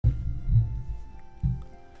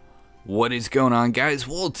What is going on, guys?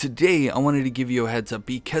 Well, today I wanted to give you a heads up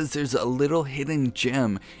because there's a little hidden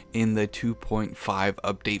gem in the 2.5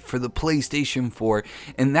 update for the PlayStation 4,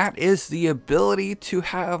 and that is the ability to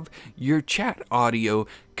have your chat audio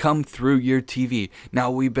come through your TV. Now,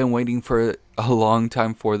 we've been waiting for a long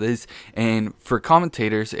time for this, and for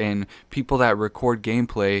commentators and people that record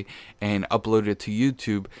gameplay and upload it to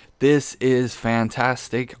YouTube, this is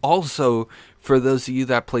fantastic. Also, for those of you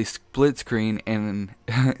that play split screen and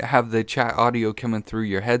have the chat audio coming through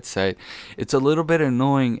your headset, it's a little bit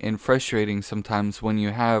annoying and frustrating sometimes when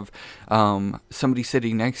you have somebody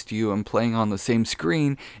sitting next to you and playing on the same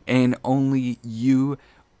screen and only you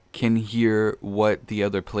can hear what the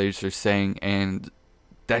other players are saying, and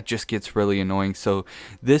that just gets really annoying. So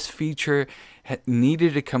this feature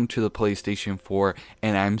needed to come to the PlayStation 4,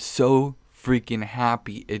 and I'm so freaking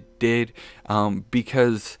happy it did,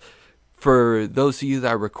 because for those of you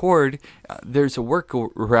that record, there's a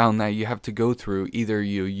workaround that you have to go through. Either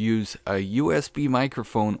you use a USB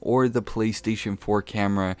microphone or the PlayStation 4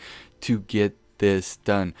 camera to get this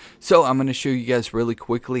done. So I'm going to show you guys really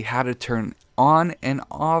quickly how to turn on and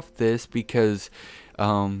off this, because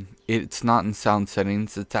it's not in sound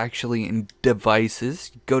settings, it's actually in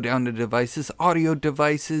devices. Go down to devices, audio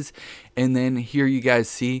devices, and then here you guys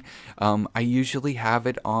see I usually have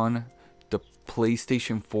it on the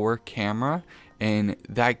PlayStation 4 camera, and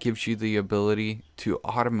that gives you the ability to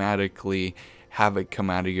automatically have it come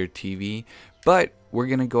out of your TV. But we're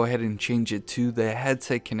going to go ahead and change it to the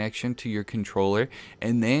headset connection to your controller,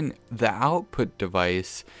 and then the output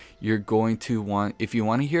device you're going to want, if you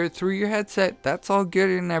want to hear it through your headset, that's all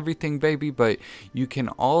good and everything, baby, but you can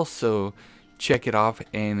also check it off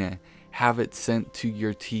and have it sent to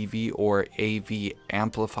your TV or AV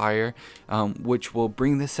amplifier, which will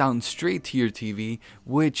bring the sound straight to your TV,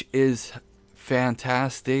 which is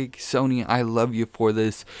fantastic. Sony, I love you for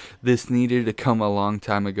this. This needed to come a long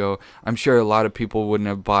time ago. I'm sure a lot of people wouldn't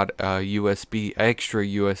have bought extra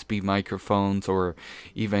USB microphones or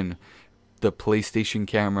even the PlayStation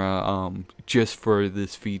camera just for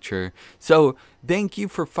this feature. So thank you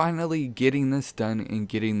for finally getting this done and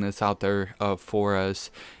getting this out there for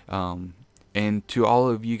us, and to all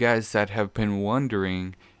of you guys that have been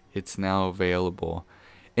wondering, it's now available.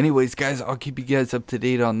 Anyways, guys, I'll keep you guys up to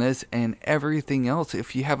date on this and everything else.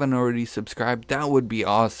 If you haven't already subscribed, that would be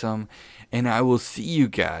awesome, and I will see you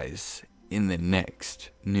guys in the next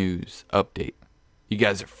news update. You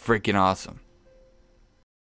guys are freaking awesome.